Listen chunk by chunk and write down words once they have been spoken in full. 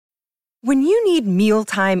When you need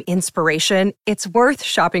mealtime inspiration, it's worth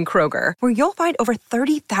shopping Kroger, where you'll find over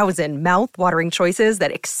 30,000 mouth-watering choices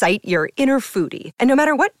that excite your inner foodie. And no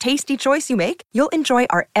matter what tasty choice you make, you'll enjoy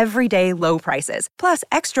our everyday low prices, plus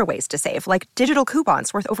extra ways to save, like digital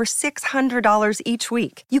coupons worth over $600 each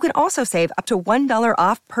week. You can also save up to $1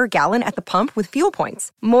 off per gallon at the pump with fuel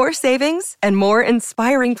points. More savings and more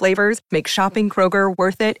inspiring flavors make shopping Kroger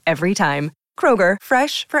worth it every time. Kroger,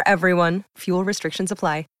 fresh for everyone. Fuel restrictions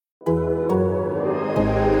apply.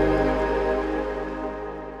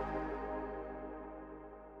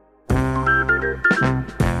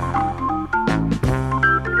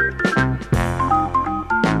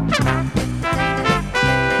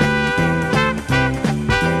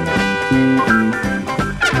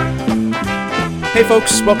 Hey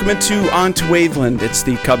folks, welcome into On to Waveland. It's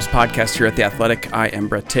the Cubs podcast here at The Athletic. I am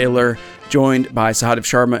Brett Taylor, joined by Sahadev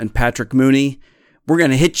Sharma and Patrick Mooney. We're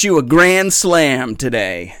going to hit you a grand slam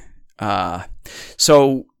today.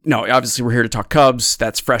 Obviously we're here to talk Cubs.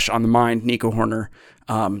 That's fresh on the mind. Nico Hoerner,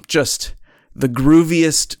 just the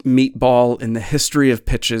grooviest meatball in the history of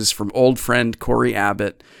pitches from old friend Corey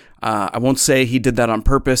Abbott. I won't say he did that on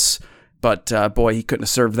purpose, but boy, he couldn't have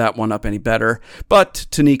served that one up any better. But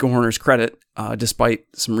to Nico Hoerner's credit, despite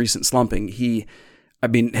some recent slumping,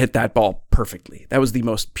 hit that ball perfectly. That was the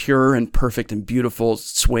most pure and perfect and beautiful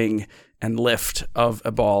swing and lift of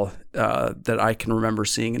a ball that I can remember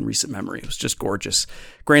seeing in recent memory. It was just gorgeous.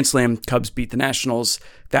 Grand slam, Cubs beat the Nationals.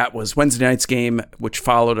 That was Wednesday night's game, which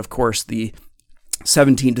followed, of course, the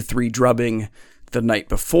 17-3 drubbing the night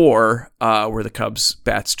before, where the Cubs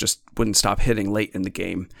bats just wouldn't stop hitting late in the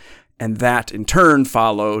game. And that, in turn,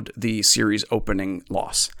 followed the series opening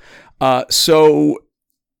loss. So,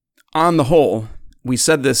 on the whole, we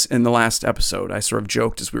said this in the last episode. I sort of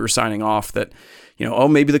joked as we were signing off that,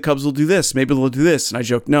 maybe the Cubs will do this, maybe they'll do this. And I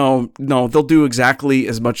joked, no, they'll do exactly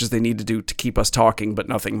as much as they need to do to keep us talking, but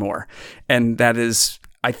nothing more. And that is,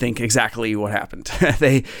 I think, exactly what happened.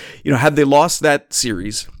 They, had they lost that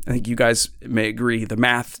series, I think you guys may agree, the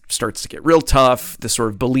math starts to get real tough. The sort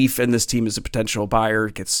of belief in this team as a potential buyer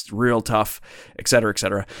gets real tough, et cetera, et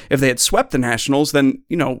cetera. If they had swept the Nationals, then,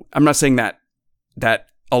 I'm not saying that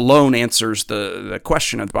alone answers the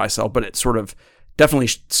question of the buy sell, but it sort of definitely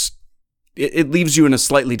it leaves you in a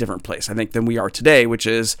slightly different place, I think, than we are today, which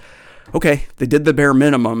is, okay, they did the bare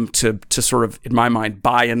minimum to sort of, in my mind,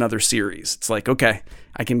 buy another series. It's like, okay,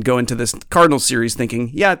 I can go into this Cardinals series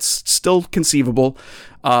thinking, yeah, it's still conceivable,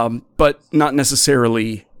 but not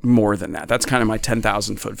necessarily more than that. That's kind of my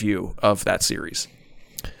 10,000-foot view of that series.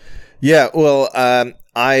 Yeah, well,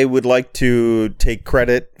 I would like to take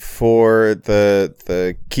credit for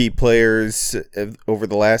the key players over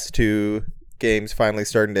the last two games finally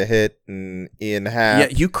starting to hit, and Ian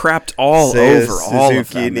Happ. Yeah, you crapped all over all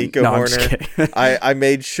of them. Nico Hoerner. I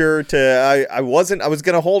made sure to. I was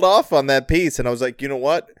going to hold off on that piece, and I was like, you know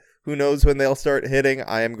what? Who knows when they'll start hitting?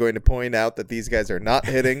 I am going to point out that these guys are not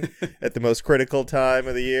hitting at the most critical time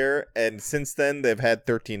of the year, and since then they've had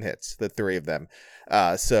 13 hits, the three of them.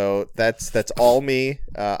 So that's all me.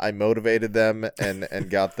 I motivated them and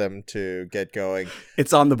got them to get going.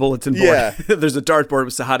 It's on the bulletin board. Yeah. There's a dartboard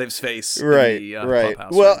with Sahadev's face. Right, right.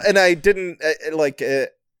 Well, and I didn't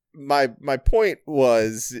my point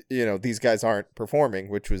was, these guys aren't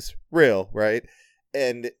performing, which was real, right?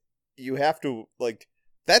 And you have to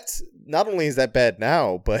that's not only is that bad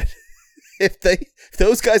now, but if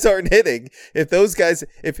those guys aren't hitting,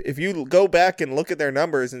 if you go back and look at their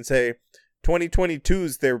numbers and say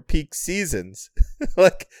 2022's their peak seasons,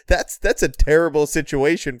 that's a terrible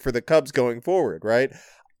situation for the Cubs going forward, right?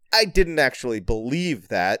 I didn't actually believe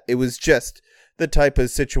that. It was just the type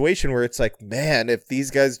of situation where it's like, man, if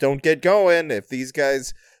these guys don't get going, if these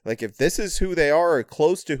guys, if this is who they are or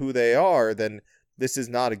close to who they are, then this is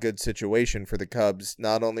not a good situation for the Cubs,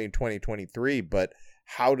 not only in 2023, but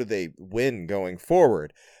how do they win going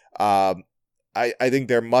forward? I think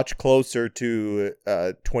they're much closer to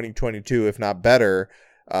 2022, if not better,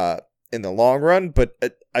 in the long run, but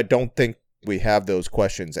I don't think we have those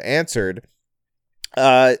questions answered.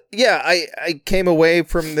 I came away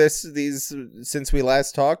from these since we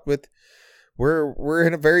last talked with we're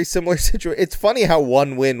in a very similar situation. It's funny how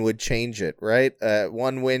one win would change it, right?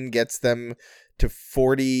 One win gets them to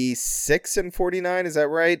 46 and 49, is that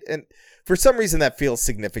right? And for some reason that feels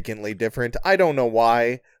significantly different. I don't know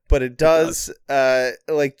why, but it does. This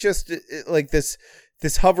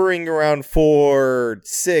hovering around 4,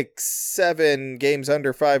 6, 7 games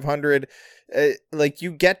under 500.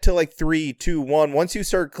 You get to 3, 2, 1. Once you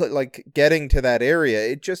start getting to that area,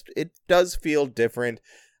 it does feel different.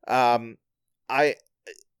 I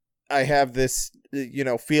I have this,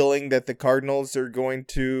 feeling that the Cardinals are going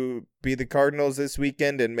to be the Cardinals this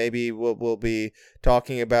weekend, and maybe we'll be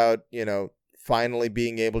talking about, finally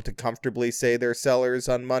being able to comfortably say they're sellers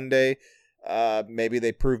on Monday. Maybe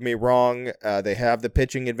they prove me wrong. They have the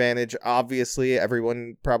pitching advantage. Obviously,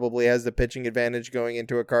 everyone probably has the pitching advantage going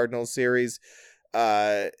into a Cardinals series.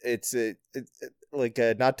 It's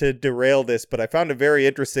not to derail this, but I found it very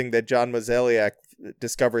interesting that John Mozeliak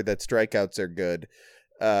discovered that strikeouts are good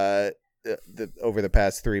over the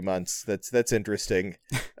past 3 months. That's interesting.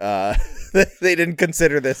 They didn't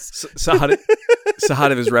consider this.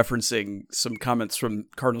 Sahadev is referencing some comments from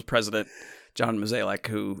Cardinals president John Mozeliak,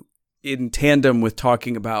 who, in tandem with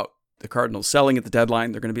talking about the Cardinals selling at the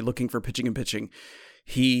deadline, they're going to be looking for pitching.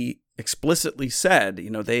 He explicitly said,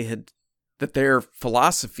 that their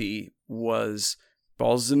philosophy was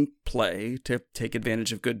balls in play to take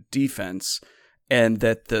advantage of good defense, and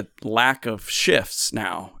that the lack of shifts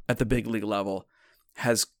now at the big league level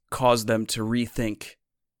has caused them to rethink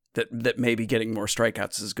that maybe getting more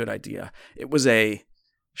strikeouts is a good idea. It was a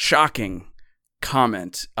shocking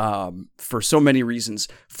comment for so many reasons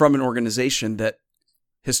from an organization that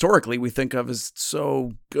historically we think of as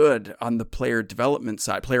so good on the player development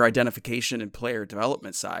side, player identification and player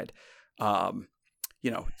development side.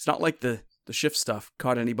 It's not like the shift stuff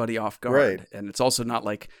caught anybody off guard. Right. And it's also not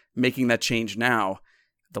like making that change now.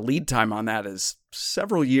 The lead time on that is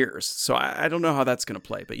several years. So I don't know how that's going to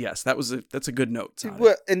play. But yes, that's a good note.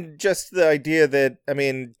 Well, and just the idea that,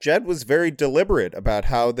 Jed was very deliberate about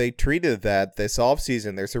how they treated that this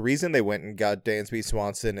offseason. There's a reason they went and got Dansby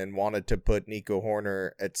Swanson and wanted to put Nico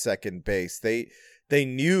Horner at second base. They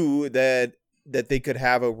knew that they could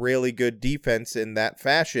have a really good defense in that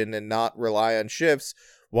fashion and not rely on shifts,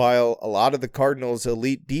 while a lot of the Cardinals'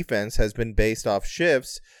 elite defense has been based off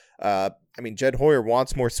shifts. Jed Hoyer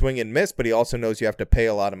wants more swing and miss, but he also knows you have to pay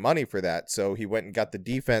a lot of money for that. So he went and got the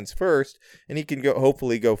defense first, and he can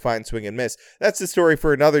hopefully go find swing and miss. That's the story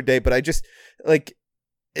for another day, but I just,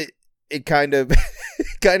 it kind of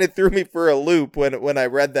threw me for a loop when I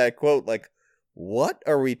read that quote. Like, what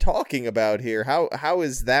are we talking about here? How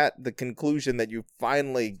is that the conclusion that you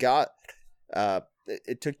finally got?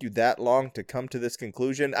 It took you that long to come to this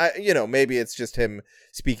conclusion. Maybe it's just him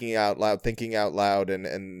speaking out loud, thinking out loud,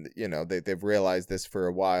 and they've realized this for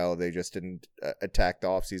a while. They just didn't attack the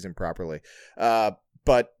offseason properly.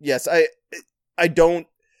 But yes, I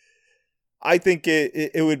think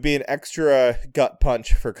it would be an extra gut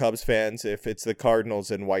punch for Cubs fans if it's the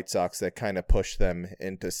Cardinals and White Sox that kind of push them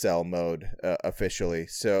into sell mode officially.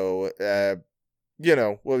 So,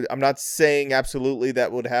 I'm not saying absolutely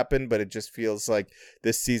that would happen, but it just feels like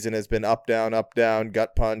this season has been up, down,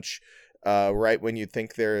 gut punch, right when you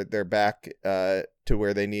think they're back to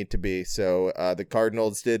where they need to be. So the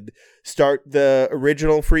Cardinals did start the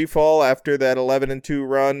original free fall after that 11-2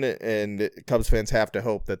 run, and Cubs fans have to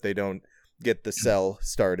hope that they don't get the sell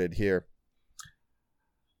started here.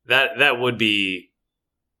 That would be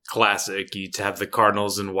classic. You'd have the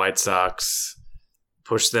Cardinals and White Sox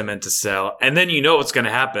push them into sell. And then what's going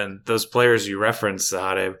to happen. Those players you referenced,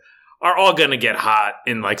 Sahadev, are all going to get hot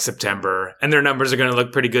in September, and their numbers are going to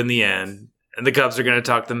look pretty good in the end. And the Cubs are going to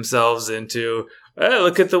talk themselves into,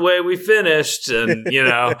 look at the way we finished. And,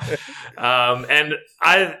 and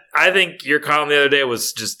I think your column the other day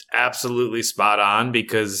was just absolutely spot on,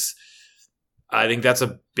 because I think that's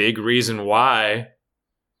a big reason why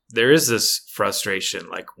there is this frustration.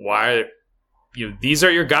 Like, why... these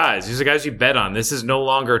are your guys. These are guys you bet on. This is no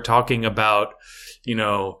longer talking about,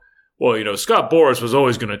 Scott Boras was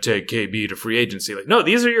always going to take KB to free agency. Like, no,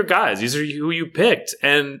 these are your guys. These are who you picked.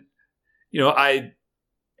 And,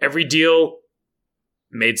 every deal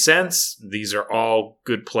made sense. These are all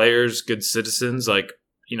good players, good citizens.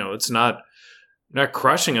 It's not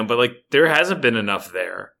crushing them, but there hasn't been enough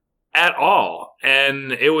there at all.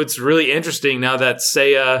 And it's really interesting now that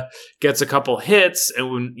Seiya gets a couple hits, and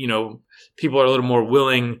when, people are a little more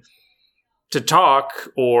willing to talk,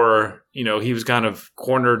 or, he was kind of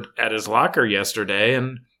cornered at his locker yesterday.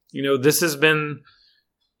 And, this has been,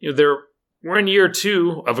 we're in year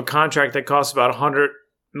 2 of a contract that costs about $100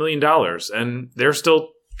 million, and they're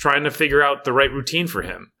still trying to figure out the right routine for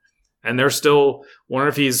him. And they're still wondering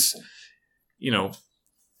if he's,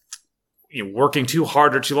 working too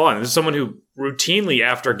hard or too long. This is someone who routinely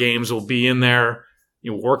after games will be in there,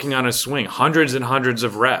 working on his swing, hundreds and hundreds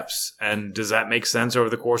of reps. And does that make sense over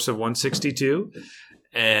the course of 162?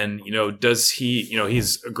 And, does he,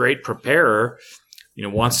 he's a great preparer,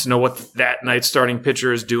 wants to know what that night's starting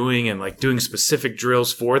pitcher is doing, and doing specific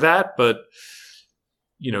drills for that. But,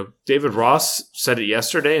 David Ross said it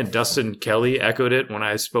yesterday, and Dustin Kelly echoed it when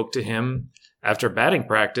I spoke to him after batting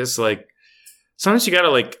practice. Like, sometimes you got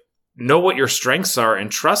to like know what your strengths are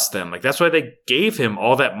and trust them. Like, that's why they gave him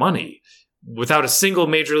all that money without a single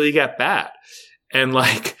major league at bat. And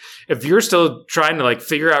like, if you're still trying to like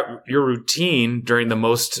figure out your routine during the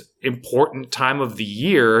most important time of the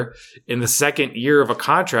year in the second year of a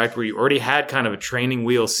contract where you already had kind of a training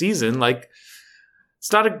wheel season, like,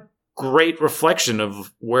 it's not a great reflection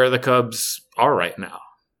of where the Cubs are right now.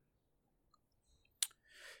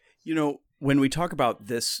 You know, when we talk about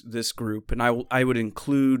this group, and I would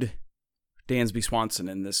include Dansby Swanson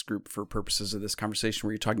in this group for purposes of this conversation,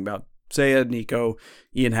 where you're talking about Seiya, Nico,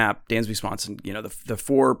 Ian Happ, Dansby Swanson, you know, the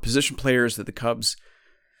four position players that the Cubs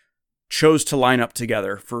chose to line up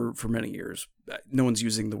together for many years. No one's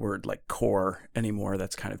using the word like core anymore.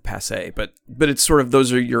 That's kind of passé, but it's sort of,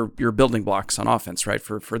 those are your building blocks on offense, right?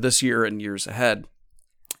 For this year and years ahead.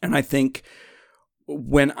 And I think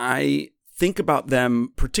when I think about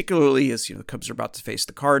them, particularly as, you know, the Cubs are about to face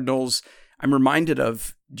the Cardinals, I'm reminded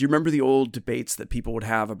of, do you remember the old debates that people would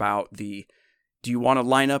have about do you want a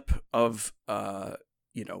lineup of,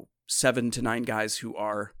 7 to 9 guys who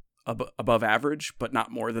are above average, but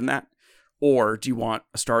not more than that? Or do you want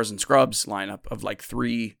a stars and scrubs lineup of like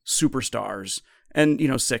 3 superstars and,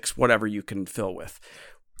 6, whatever you can fill with?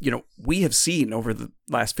 You know, we have seen over the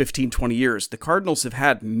last 15, 20 years, the Cardinals have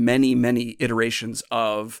had many, many iterations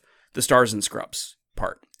of the stars and scrubs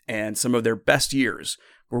part. And some of their best years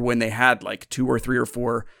were when they had like 2 or 3 or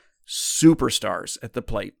 4 superstars at the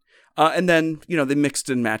plate. And then, they mixed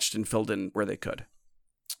and matched and filled in where they could.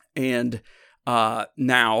 And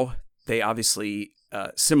now they obviously,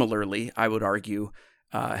 similarly, I would argue,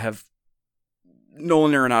 have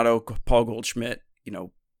Nolan Arenado, Paul Goldschmidt,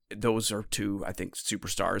 those are 2, I think,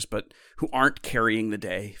 superstars, but who aren't carrying the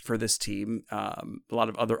day for this team. A lot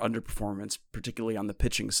of other underperformance, particularly on the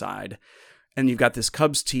pitching side. And you've got this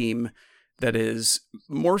Cubs team that is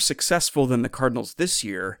more successful than the Cardinals this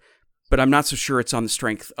year, but I'm not so sure it's on the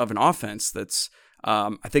strength of an offense that's,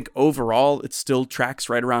 I think overall it still tracks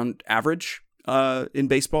right around average in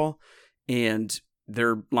baseball. And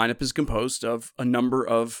their lineup is composed of a number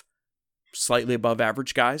of slightly above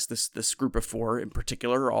average guys. This group of 4 in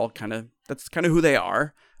particular are all that's kind of who they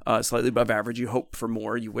are. Slightly above average. You hope for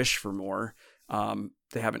more. You wish for more.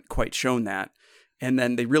 They haven't quite shown that. And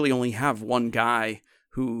then they really only have one guy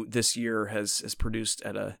who this year has produced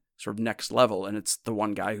at a sort of next level, and it's the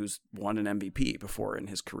one guy who's won an MVP before in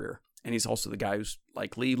his career. And he's also the guy who's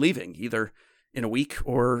likely leaving either in a week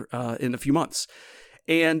or in a few months.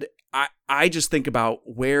 And I just think about,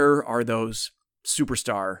 where are those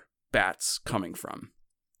superstar bats coming from?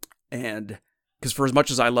 And because for as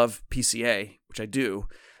much as I love PCA, which I do,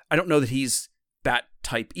 I don't know that he's that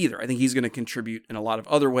type either. I think he's going to contribute in a lot of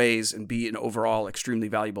other ways and be an overall extremely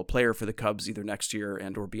valuable player for the Cubs either next year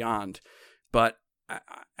and or beyond. But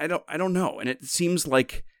I don't know. And it seems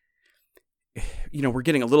like, we're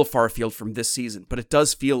getting a little far afield from this season, but it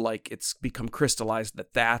does feel like it's become crystallized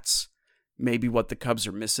that that's maybe what the Cubs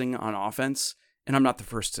are missing on offense. And I'm not the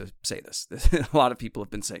first to say this. A lot of people have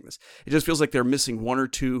been saying this. It just feels like they're missing 1 or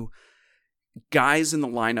 2 guys in the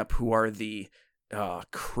lineup who are the,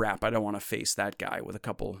 crap, I don't want to face that guy with a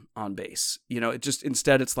couple on base.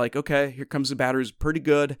 Instead it's like, okay, here comes a batter who's pretty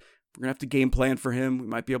good. We're going to have to game plan for him. He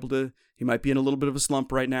might be in a little bit of a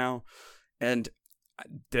slump right now. And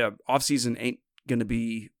the offseason ain't going to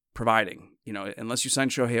be providing, unless you sign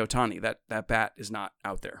Shohei Ohtani, that bat is not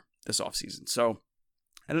out there this offseason. So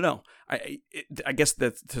I don't know. I guess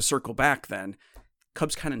that to circle back then,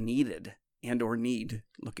 Cubs kind of needed and/or need,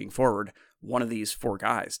 looking forward, one of these 4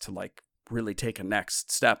 guys to like really take a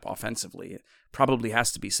next step offensively. It probably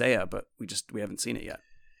has to be Seiya, but we haven't seen it yet.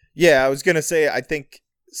 Yeah, I was going to say, I think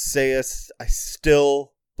Seiya, I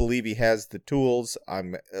still believe he has the tools.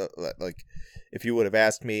 I'm if you would have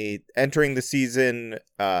asked me entering the season,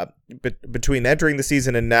 between entering the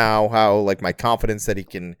season and now, how like my confidence that he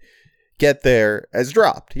can get there has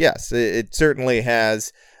dropped. Yes, it certainly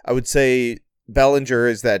has. I would say Bellinger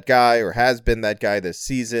is that guy, or has been that guy this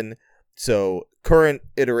season. So current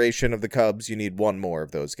iteration of the Cubs, you need 1 more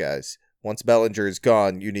of those guys. Once Bellinger is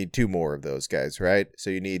gone, you need 2 more of those guys, right? So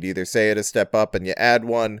you need either Seiya to step up and you add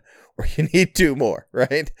 1, or you need 2 more,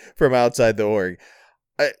 right? From outside the org.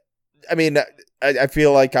 I mean, I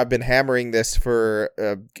feel like I've been hammering this for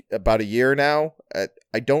about a year now.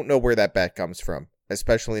 I don't know where that bat comes from,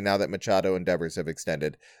 especially now that Machado and Devers have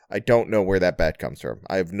extended. I don't know where that bat comes from.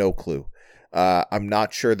 I have no clue. I'm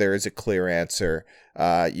not sure there is a clear answer.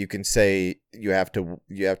 You can say you have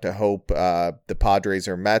to hope the Padres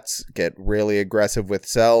or Mets get really aggressive with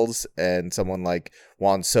sells, and someone like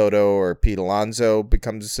Juan Soto or Pete Alonso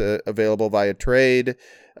becomes available via trade.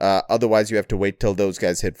 Otherwise, you have to wait till those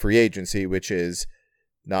guys hit free agency, which is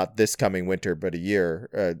not this coming winter, but a year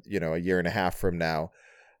and a half from now.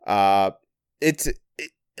 I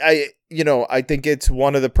think it's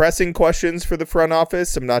one of the pressing questions for the front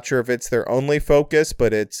office. I'm not sure if it's their only focus,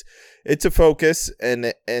 but it's a focus,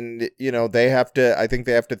 and they have to. I think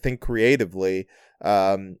they have to think creatively,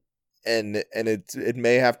 and it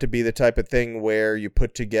may have to be the type of thing where you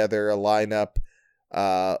put together a lineup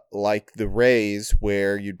like the Rays,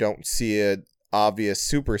 where you don't see an obvious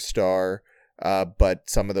superstar, but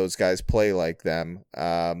some of those guys play like them.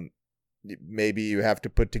 Maybe you have to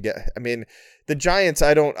put together. I mean, the Giants.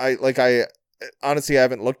 I honestly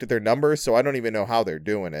haven't looked at their numbers, so I don't even know how they're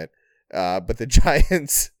doing it. But the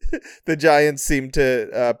Giants seem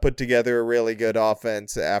to put together a really good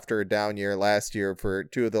offense after a down year last year. For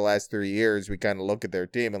 2 of the last 3 years, we kind of look at their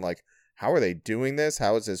team and like, how are they doing this?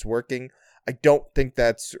 How is this working? I don't think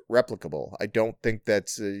that's replicable. I don't think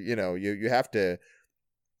that's you have to.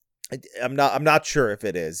 I'm not sure if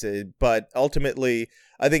it is, but ultimately,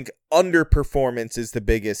 I think underperformance is the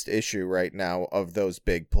biggest issue right now of those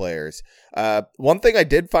big players. One thing I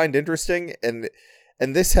did find interesting, and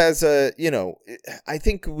this has I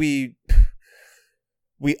think we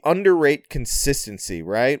underrate consistency,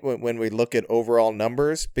 right? When we look at overall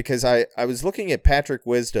numbers, because I was looking at Patrick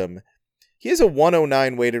Wisdom. He has a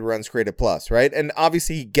 109 weighted runs created plus, right? And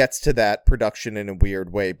obviously he gets to that production in a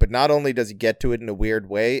weird way, but not only does he get to it in a weird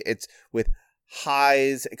way, it's with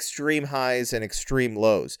highs, extreme highs, and extreme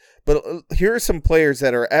lows. But here are some players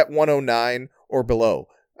that are at 109 or below.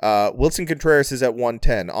 Wilson Contreras is at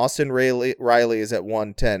 110. Austin Riley is at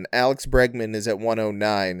 110. Alex Bregman is at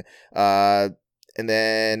 109. And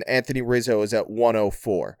then Anthony Rizzo is at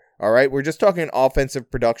 104. All right, we're just talking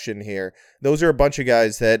offensive production here. Those are a bunch of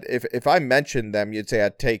guys that if I mentioned them, you'd say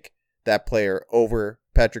I'd take that player over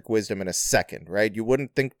Patrick Wisdom in a second, right? You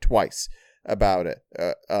wouldn't think twice about it.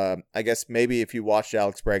 I guess maybe if you watched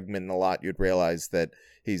Alex Bregman a lot, you'd realize that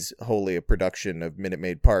he's wholly a production of Minute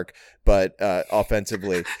Maid Park, but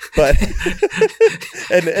offensively. But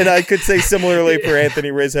and I could say similarly for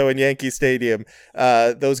Anthony Rizzo and Yankee Stadium.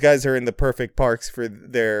 Those guys are in the perfect parks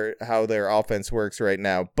for how their offense works right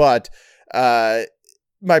now. But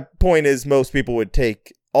my point is, most people would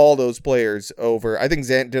take all those players over. I think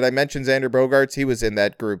did I mention Xander Bogaerts? He was in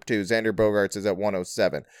that group too. Xander Bogaerts is at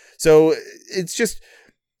 107. So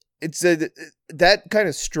that kind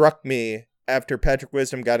of struck me after Patrick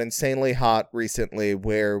Wisdom got insanely hot recently,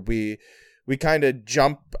 where we kind of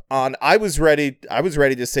jump on. I was ready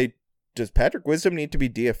to say, does Patrick Wisdom need to be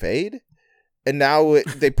DFA'd? And now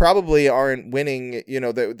they probably aren't winning.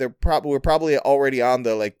 We're probably already on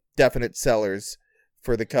the like definite sellers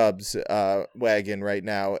for the Cubs wagon right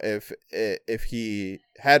now if he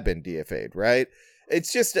had been DFA'd, right?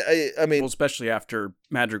 It's just, I mean... Well, especially after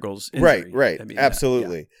Madrigal's injury. Right, I mean,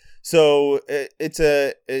 absolutely. Yeah. So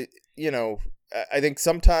I think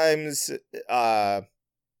sometimes how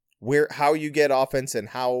you get offense and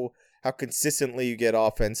how consistently you get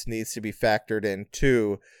offense needs to be factored in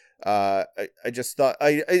too. I just thought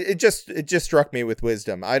it just struck me with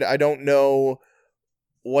Wisdom. I don't know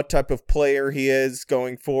what type of player he is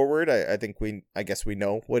going forward. I guess we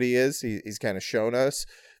know what he is. He's kind of shown us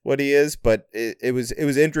what he is, but it was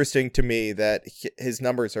interesting to me that his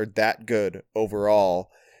numbers are that good overall,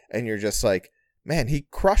 and you're just like, man, he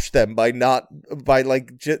crushed them by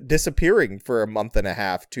disappearing for a month and a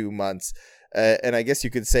half, 2 months. And I guess you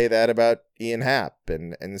could say that about Ian Happ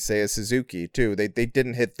and Seiya Suzuki too. They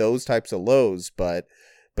didn't hit those types of lows, but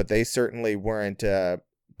they certainly weren't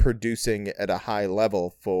producing at a high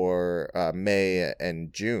level for May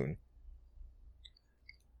and June.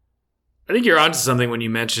 I think you're onto something when you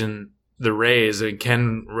mention the Rays. And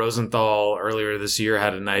Ken Rosenthal earlier this year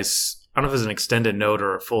had a nice, I don't know if it's an extended note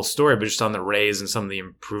or a full story, but just on the Rays and some of the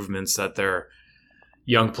improvements that their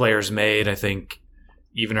young players made. I think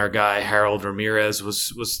even our guy Harold Ramirez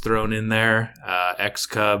was thrown in there,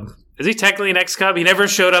 ex-Cub. Is he technically an ex-Cub? He never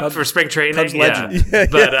showed up for spring training. Cubs legend. Yeah.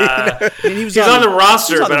 But he was on the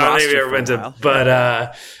roster, but I don't think he for ever went a to. while. But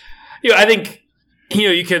I think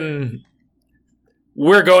you can.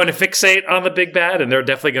 We're going to fixate on the big bad, and they're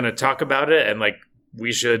definitely going to talk about it, and like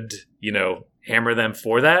we should, hammer them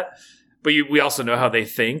for that. But we also know how they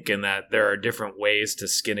think, and that there are different ways to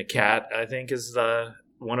skin a cat, I think is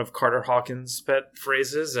one of Carter Hawkins' pet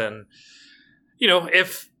phrases. And,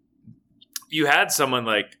 if you had someone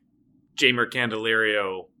like Jeimer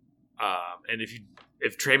Candelario, and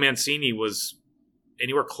if Trey Mancini was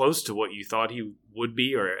anywhere close to what you thought he would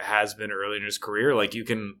be or has been early in his career, like you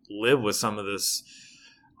can live with some of this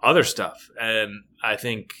other stuff. And I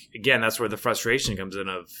think, again, that's where the frustration comes in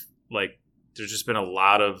of like, there's just been a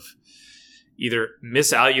lot of either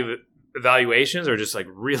misevaluations or just like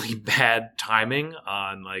really bad timing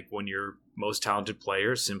on like when your most talented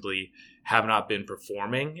players simply have not been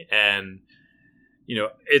performing. And,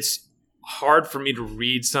 it's hard for me to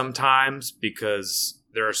read sometimes because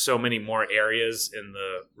there are so many more areas in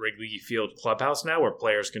the Wrigley Field clubhouse now where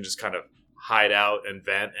players can just kind of hide out and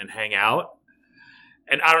vent and hang out.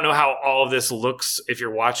 And I don't know how all of this looks if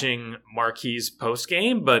you're watching Marquis post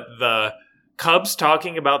game, but the Cubs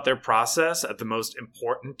talking about their process at the most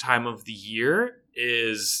important time of the year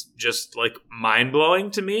is just like mind blowing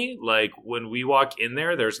to me. Like when we walk in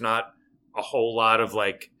there, there's not a whole lot of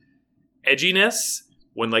like edginess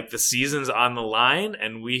when like the season's on the line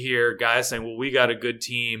and we hear guys saying, well, we got a good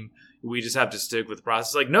team. We just have to stick with the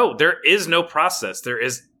process. Like, no, there is no process. There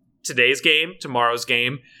is today's game, tomorrow's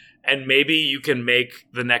game, and maybe you can make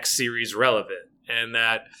the next series relevant. And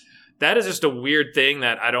that is just a weird thing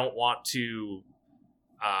that I don't want to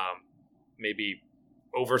maybe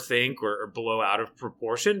overthink or blow out of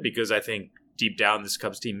proportion, because I think deep down this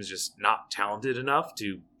Cubs team is just not talented enough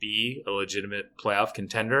to be a legitimate playoff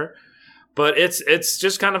contender. But it's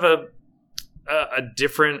just kind of a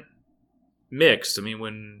different mix. I mean,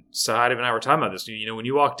 when Sahadev and I were talking about this, when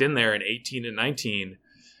you walked in there in 18 and 19,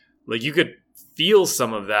 like you could feel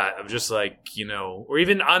some of that of just like, or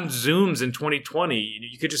even on Zooms in 2020,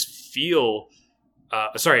 you could just feel,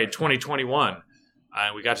 in 2021,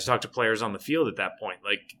 and we got to talk to players on the field at that point.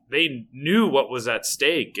 Like they knew what was at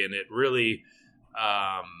stake, and it really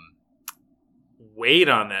weighed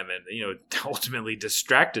on them and, ultimately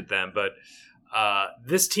distracted them. But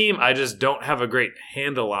this team, I just don't have a great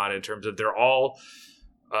handle on in terms of they're all,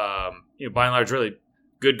 by and large, really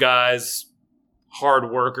good guys,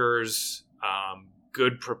 hard workers,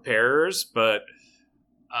 good preparers. But,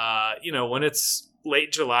 when it's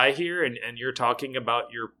late July here and you're talking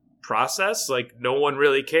about your process, like no one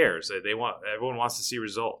really cares. Everyone wants to see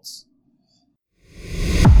results.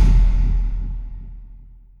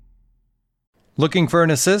 Looking for an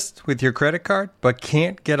assist with your credit card, but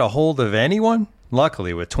can't get a hold of anyone?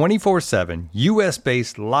 Luckily, with 24/7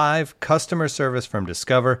 U.S.-based live customer service from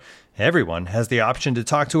Discover, everyone has the option to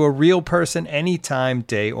talk to a real person anytime,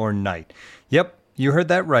 day or night. Yep, you heard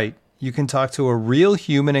that right. You can talk to a real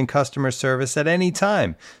human in customer service at any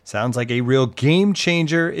time. Sounds like a real game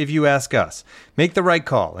changer if you ask us. Make the right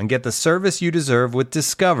call and get the service you deserve with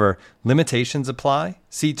Discover. Limitations apply.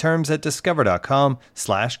 See terms at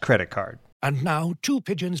discover.com/creditcard. And now, two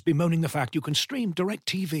pigeons bemoaning the fact you can stream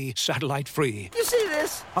DirecTV satellite-free. You see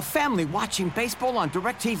this? A family watching baseball on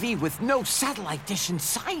DirecTV with no satellite dish in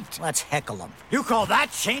sight. Let's heckle them. You call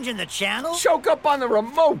that changing the channel? Choke up on the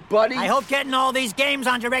remote, buddy. I hope getting all these games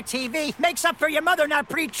on DirecTV makes up for your mother not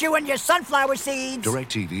pre-chewing your sunflower seeds.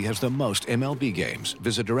 DirecTV has the most MLB games.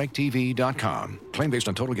 Visit DirecTV.com. Claim based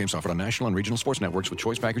on total games offered on national and regional sports networks with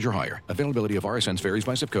choice package or higher. Availability of RSNs varies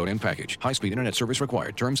by zip code and package. High-speed internet service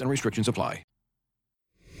required. Terms and restrictions apply.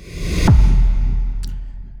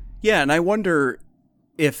 Yeah, and I wonder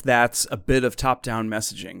if that's a bit of top-down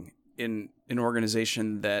messaging in an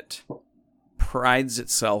organization that prides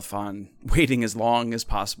itself on waiting as long as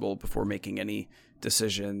possible before making any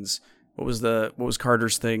decisions. What was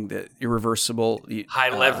Carter's thing? That irreversible,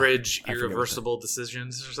 high leverage, irreversible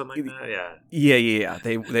decisions or something like that. Yeah.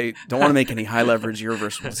 They don't want to make any high leverage,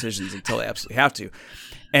 irreversible decisions until they absolutely have to.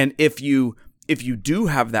 And if you do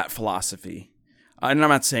have that philosophy. And I'm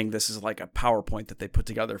not saying this is like a PowerPoint that they put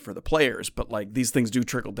together for the players, but like these things do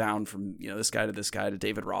trickle down from this guy to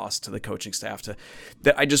David Ross to the coaching staff to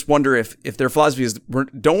that. I just wonder if their philosophy is,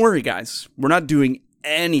 don't worry guys, we're not doing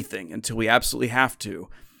anything until we absolutely have to.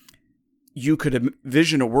 You could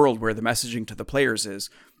envision a world where the messaging to the players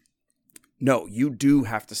is, no, you do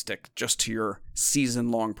have to stick just to your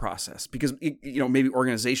season-long process because, maybe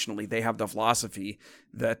organizationally they have the philosophy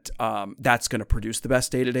that that's going to produce the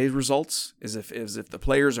best day-to-day results is if the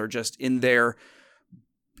players are just in their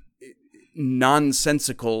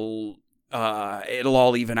nonsensical, it'll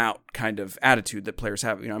all even out kind of attitude that players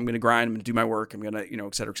have. I'm going to grind, I'm going to do my work, I'm going to,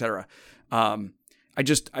 et cetera, et cetera.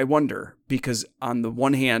 I wonder because on the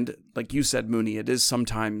one hand, like you said, Mooney, it is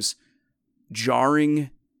sometimes jarring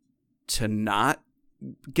to not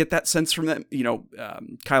get that sense from them.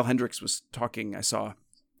 Kyle Hendricks was talking. I saw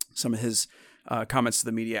some of his comments to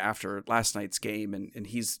the media after last night's game, and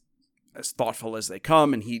he's as thoughtful as they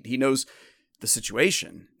come, and he knows the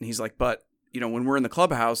situation. And he's like, but when we're in the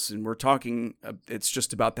clubhouse and we're talking, it's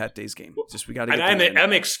just about that day's game. Just we got to. And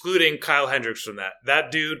I'm excluding Kyle Hendricks from that.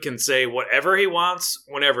 That dude can say whatever he wants,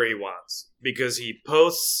 whenever he wants, because he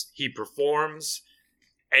posts, he performs,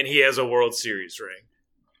 and he has a World Series ring.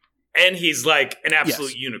 And he's like an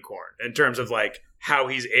absolute unicorn in terms of like how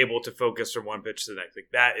he's able to focus from one pitch to the next. Like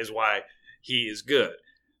that is why he is good.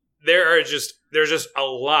 There's just a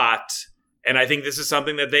lot, and I think this is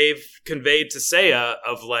something that they've conveyed to Seiya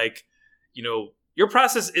of like, you know, your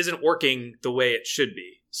process isn't working the way it should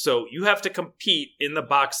be. So you have to compete in the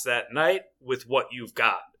box that night with what you've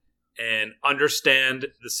got and understand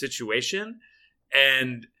the situation.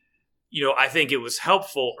 And, you know, I think it was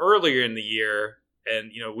helpful earlier in the year.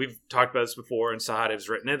 And, you know, we've talked about this before, and Sahadev's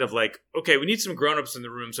written it, of like, okay, we need some grown-ups in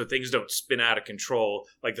the room so things don't spin out of control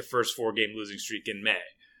like the first 4-game losing streak in May.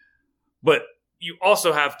 But you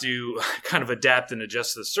also have to kind of adapt and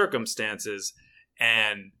adjust to the circumstances.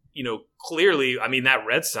 And, you know, clearly, I mean, that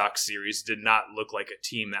Red Sox series did not look like a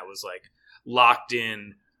team that was like locked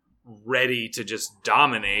in, ready to just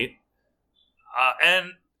dominate.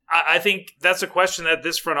 And I think that's a question that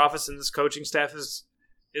this front office and this coaching staff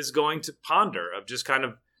is going to ponder, of just kind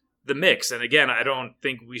of the mix. And again, I don't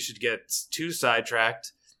think we should get too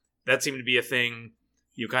sidetracked. That seemed to be a thing,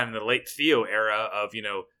 you know, kind of in the late Theo era of, you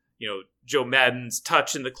know, Joe Madden's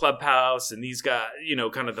touch in the clubhouse and these guys, you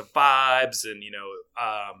know, kind of the vibes. And, you know,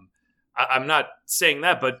 I'm not saying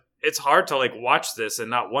that, but it's hard to like watch this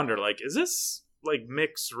and not wonder, like, is this like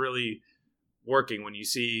mix really working when you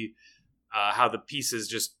see how the pieces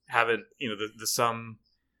just haven't, you know, the sum,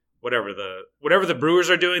 whatever the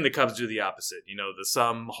Brewers are doing, the Cubs do the opposite. You know, the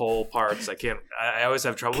sum whole parts. I always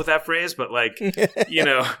have trouble with that phrase, but like, you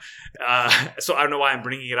know, so I don't know why I'm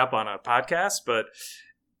bringing it up on a podcast, but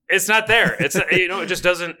it's not there. It's, you know, it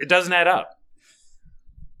doesn't add up.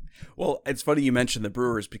 Well, it's funny you mentioned the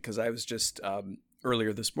Brewers, because I was just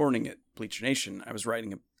earlier this morning at Bleacher Nation, I was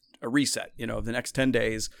writing a reset, you know, of the next 10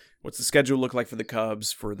 days. What's the schedule look like for the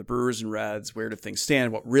Cubs, for the Brewers and Reds? Where do things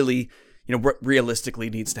stand? What really, you know, what realistically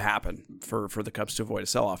needs to happen for the Cubs to avoid a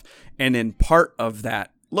sell-off? And in part of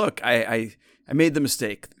that, look, I made the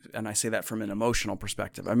mistake, and I say that from an emotional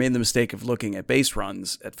perspective. I made the mistake of looking at base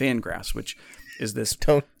runs at Fangraphs, which is this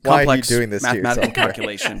complex mathematical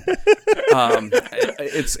calculation.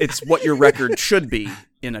 It's what your record should be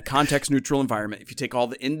in a context-neutral environment. If you take all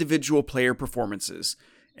the individual player performances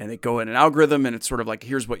and they go in an algorithm, and it's sort of like,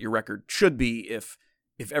 here's what your record should be if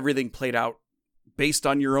everything played out based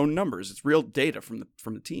on your own numbers. It's real data from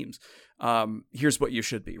the teams. Here's what you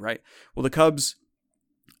should be, right? Well, the Cubs,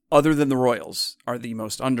 other than the Royals, are the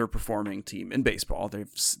most underperforming team in baseball.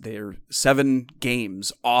 They're 7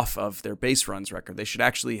 games off of their base runs record. They should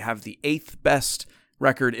actually have the 8th best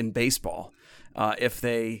record in baseball if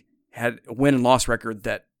they had a win and loss record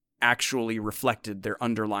that actually reflected their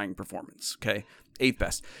underlying performance. Okay, 8th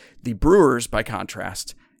best. The Brewers, by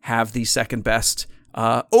contrast, have the 2nd best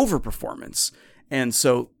overperformance. And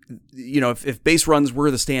so, you know, if base runs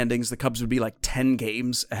were the standings, the Cubs would be like 10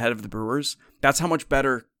 games ahead of the Brewers. That's how much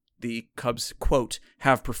better the Cubs, quote,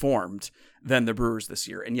 have performed than the Brewers this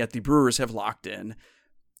year. And yet the Brewers have locked in.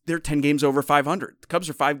 They're 10 games over 500. The Cubs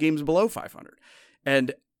are 5 games below 500.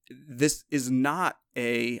 And this is not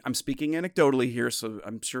I'm speaking anecdotally here, so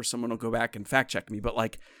I'm sure someone will go back and fact check me, but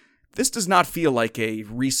like, this does not feel like a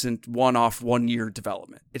recent one-off 1-year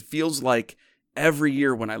development. It feels like every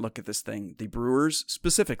year when I look at this thing, the Brewers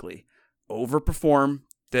specifically overperform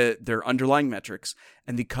their underlying metrics,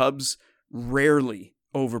 and the Cubs rarely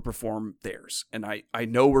overperform theirs. And I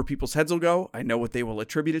know where people's heads will go. I know what they will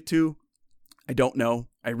attribute it to. I don't know.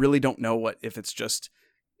 I really don't know if it's just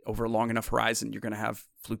over a long enough horizon, you're going to have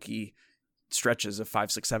fluky stretches of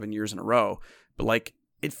 5, 6, 7 years in a row. But like,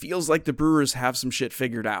 it feels like the Brewers have some shit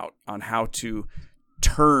figured out on how to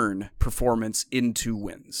turn performance into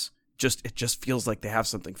wins. It just feels like they have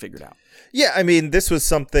something figured out. Yeah, I mean, this was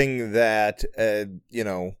something that you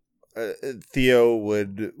know, Theo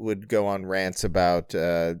would go on rants about,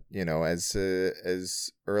 you know,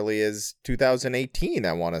 as early as 2018.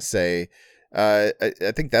 I want to say, I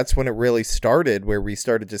think that's when it really started, where we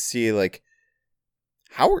started to see like,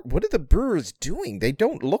 what are the Brewers doing? They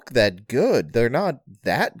don't look that good. They're not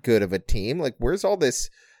that good of a team. Like, where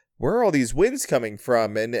are all these wins coming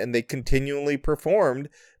from? And they continually performed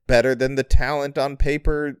better than the talent on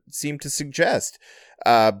paper seemed to suggest.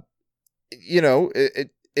 You know,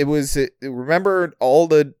 it was, remember all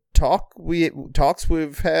the talks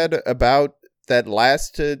we've had about that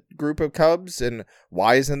last group of Cubs, and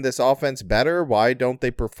why isn't this offense better? Why don't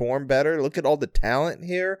they perform better? Look at all the talent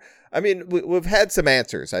here. I mean, we've had some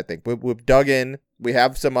answers. I think we've dug in. We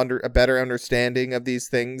have a better understanding of these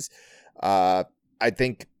things. I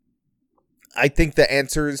think the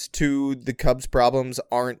answers to the Cubs' problems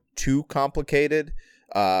aren't too complicated.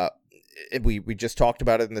 We just talked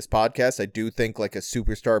about it in this podcast. I do think like a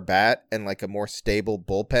superstar bat and like a more stable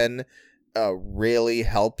bullpen really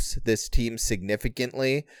helps this team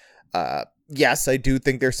significantly. Yes, I do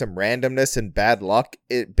think there's some randomness and bad luck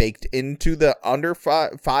baked into the under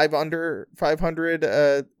 500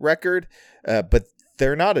 record, but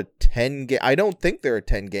they're not a 10 game. I don't think they're a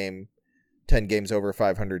 10 games over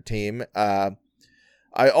 500 team.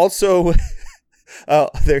 I also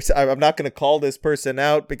I'm not going to call this person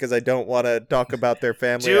out because I don't want to talk about their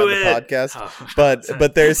family on the podcast. But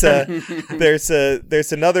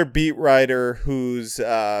there's another beat writer who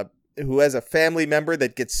has a family member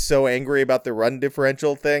that gets so angry about the run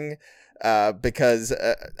differential thing because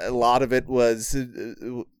a lot of it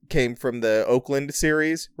came from the Oakland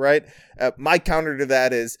series, right? My counter to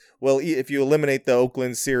that is, well, if you eliminate the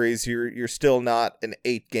Oakland series, you're still not an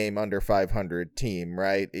 8-game under 500 team,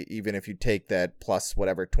 right? Even if you take that plus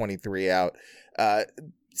whatever 23 out,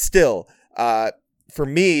 still. For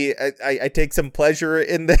me, I take some pleasure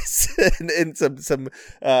in this, in some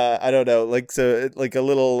I don't know, like a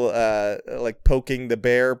little like poking the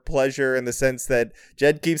bear pleasure in the sense that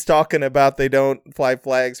Jed keeps talking about they don't fly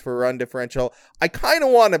flags for run differential. I kind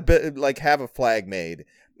of want to have a flag made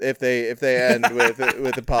if they end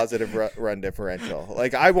with a positive run differential.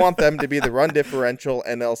 Like I want them to be the run differential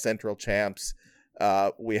NL Central champs.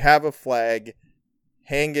 We have a flag,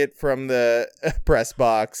 hang it from the press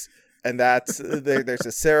box. And that's there's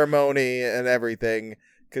a ceremony and everything.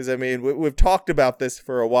 Because, I mean, we've talked about this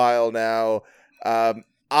for a while now.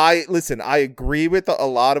 I agree with a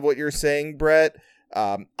lot of what you're saying, Brett.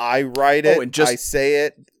 I write it. And I say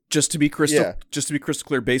it. Just to be crystal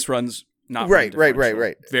clear, base runs, not right.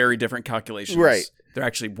 Very different calculations. Right. They're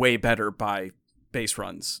actually way better by base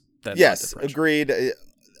runs than yes, agreed.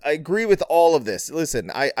 I agree with all of this. Listen,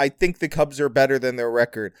 I think the Cubs are better than their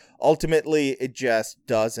record. Ultimately, it just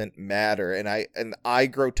doesn't matter. And I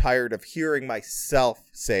grow tired of hearing myself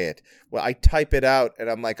say it. Well, I type it out and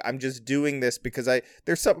I'm like, I'm just doing this because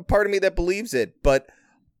there's some part of me that believes it, but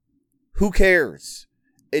who cares?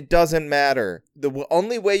 It doesn't matter. The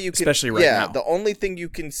only way you can, especially right now, the only thing you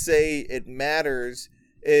can say it matters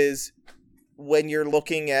is when you're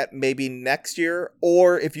looking at maybe next year,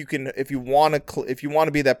 or if you want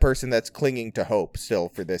to be that person that's clinging to hope still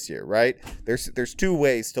for this year, right? There's two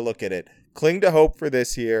ways to look at it. Cling to hope for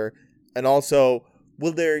this year, and also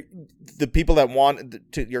the people that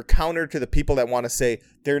want to, your counter to the people that want to say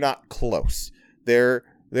they're not close. They're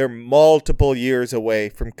multiple years away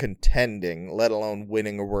from contending, let alone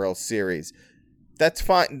winning a World Series. That's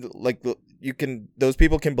fine. Like those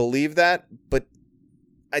people can believe that, but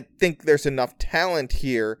I think there's enough talent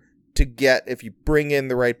here to get, if you bring in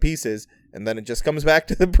the right pieces, and then it just comes back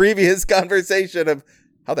to the previous conversation of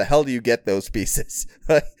how the hell do you get those pieces?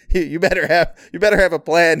 you better have a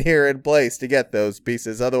plan here in place to get those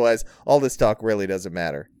pieces. Otherwise, all this talk really doesn't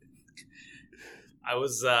matter.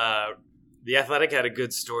 The Athletic had a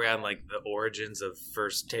good story on like the origins of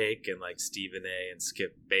First Take and like Stephen A. and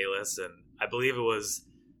Skip Bayless, and I believe it was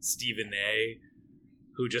Stephen A.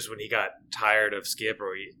 who just when he got tired of Skip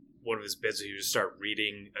or one of his bits, he would just start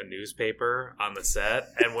reading a newspaper on the set.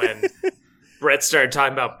 And when Brett started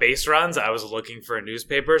talking about base runs, I was looking for a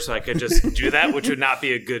newspaper so I could just do that, which would not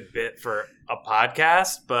be a good bit for a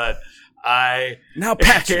podcast. But now,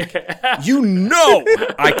 Patrick,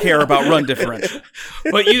 I care about run differential.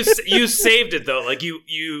 But you saved it though. Like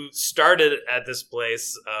you started at this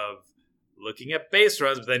place of looking at base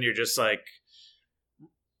runs, but then you're just like,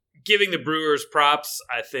 giving the Brewers props,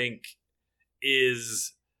 I think,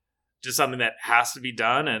 is just something that has to be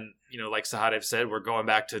done. And, like Sahadev said, we're going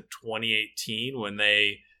back to 2018 when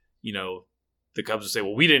they, the Cubs would say,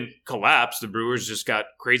 well, we didn't collapse. The Brewers just got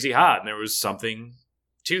crazy hot. And there was something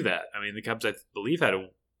to that. I mean, the Cubs, I believe, had a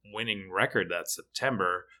winning record that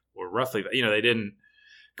September, or roughly, they didn't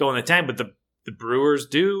go in the tank, but the Brewers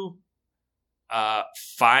do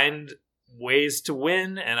find ways to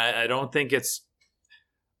win. And I don't think it's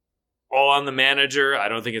all on the manager. I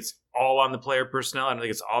don't think it's all on the player personnel. I don't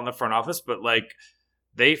think it's all in the front office, but like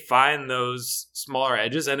they find those smaller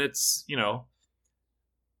edges, and it's,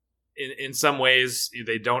 in some ways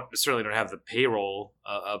they certainly don't have the payroll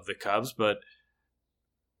of the Cubs, but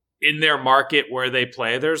in their market where they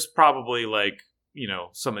play, there's probably like,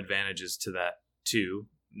 some advantages to that too.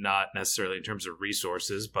 Not necessarily in terms of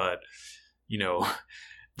resources, but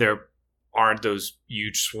there aren't those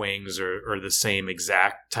huge swings or the same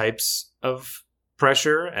exact types of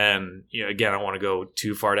pressure. And, again, I don't want to go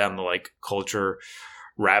too far down the like culture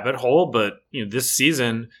rabbit hole, but, this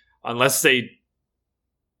season, unless they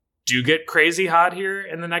do get crazy hot here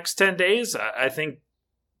in the next 10 days, I think,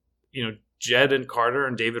 Jed and Carter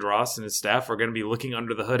and David Ross and his staff are going to be looking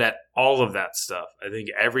under the hood at all of that stuff. I think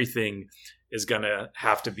everything is going to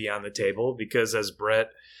have to be on the table because, as Brett,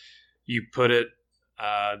 you put it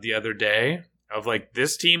the other day, of like,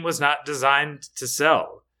 this team was not designed to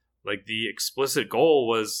sell. Like, the explicit goal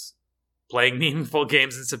was playing meaningful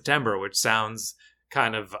games in September, which sounds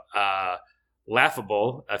kind of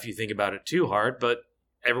laughable if you think about it too hard, but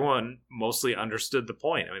everyone mostly understood the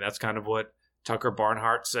point. I mean, that's kind of what Tucker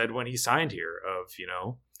Barnhart said when he signed here, of, you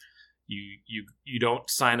know, you don't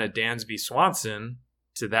sign a Dansby Swanson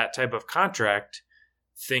to that type of contract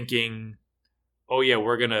thinking, oh yeah,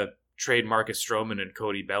 we're going to trade Marcus Stroman and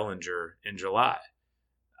Cody Bellinger in July.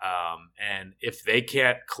 And if they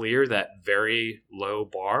can't clear that very low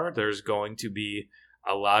bar, there's going to be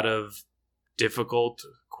a lot of difficult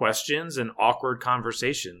questions and awkward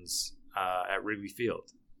conversations at Wrigley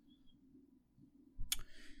Field.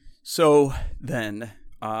 So then,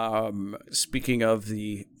 speaking of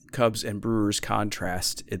the Cubs and Brewers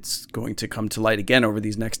contrast, it's going to come to light again over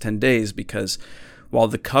these next 10 days, because while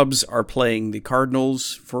the Cubs are playing the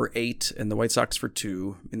Cardinals for 8 and the White Sox for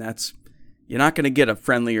 2, and that's, you're not going to get a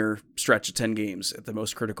friendlier stretch of 10 games at the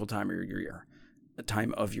most critical time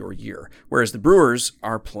of your year. Whereas the Brewers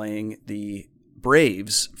are playing the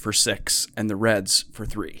Braves for 6 and the Reds for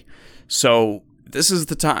 3. So this is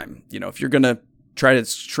the time, you know, if you're going to try to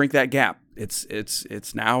shrink that gap, it's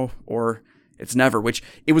now or it's never, which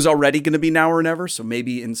it was already going to be now or never. So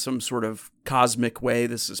maybe in some sort of cosmic way,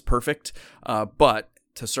 this is perfect. But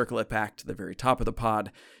to circle it back to the very top of the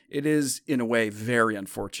pod, it is in a way very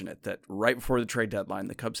unfortunate that right before the trade deadline,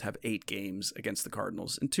 the Cubs have 8 games against the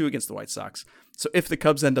Cardinals and 2 against the White Sox. So if the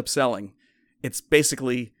Cubs end up selling, it's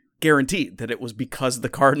basically guaranteed that it was because the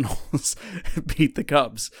Cardinals beat the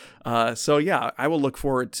Cubs. So yeah, I will look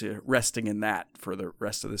forward to resting in that for the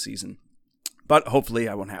rest of the season. But hopefully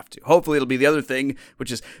I won't have to. Hopefully it'll be the other thing, which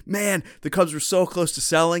is, man, the Cubs were so close to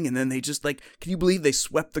selling, and then they just, like, can you believe they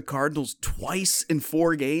swept the Cardinals twice in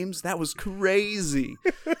 4 games? That was crazy.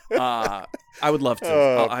 I would love to.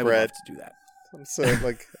 I would love to do that. So,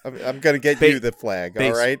 like, I'm going to get you the flag,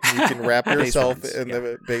 all right? You can wrap yourself in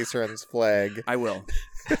the Base Runs flag. I will.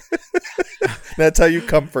 That's how you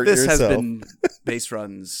comfort yourself. This has been Base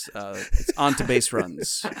Runs. It's on to Base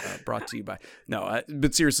Runs, brought to you by... No,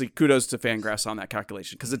 but seriously, kudos to Fangraphs on that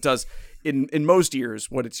calculation, because it does, in most years,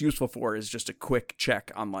 what it's useful for is just a quick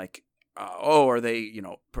check on, like, are they, you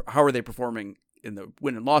know, how are they performing in the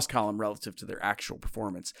win and loss column relative to their actual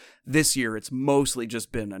performance. This year, it's mostly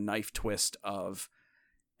just been a knife twist of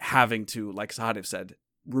having to, like Sahadev said,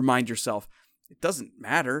 remind yourself, it doesn't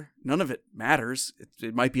matter. None of it matters.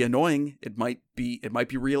 It might be annoying. It might be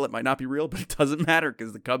real. It might not be real, but it doesn't matter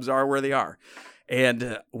because the Cubs are where they are.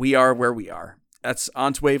 And we are where we are. That's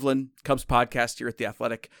On to Waveland, Cubs podcast here at The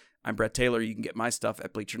Athletic. I'm Brett Taylor. You can get my stuff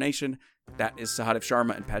at Bleacher Nation. That is Sahadev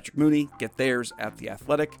Sharma and Patrick Mooney. Get theirs at The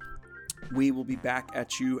Athletic. We will be back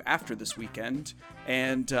at you after this weekend.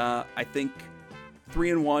 And I think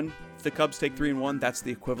 3-1. If the Cubs take 3-1, that's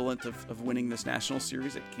the equivalent of winning this National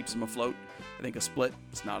Series. It keeps them afloat. I think a split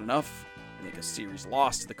is not enough. I think a series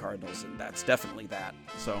loss to the Cardinals, and that's definitely that.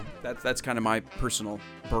 So that's kind of my personal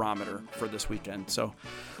barometer for this weekend. So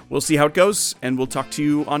we'll see how it goes, and we'll talk to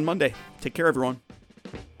you on Monday. Take care, everyone.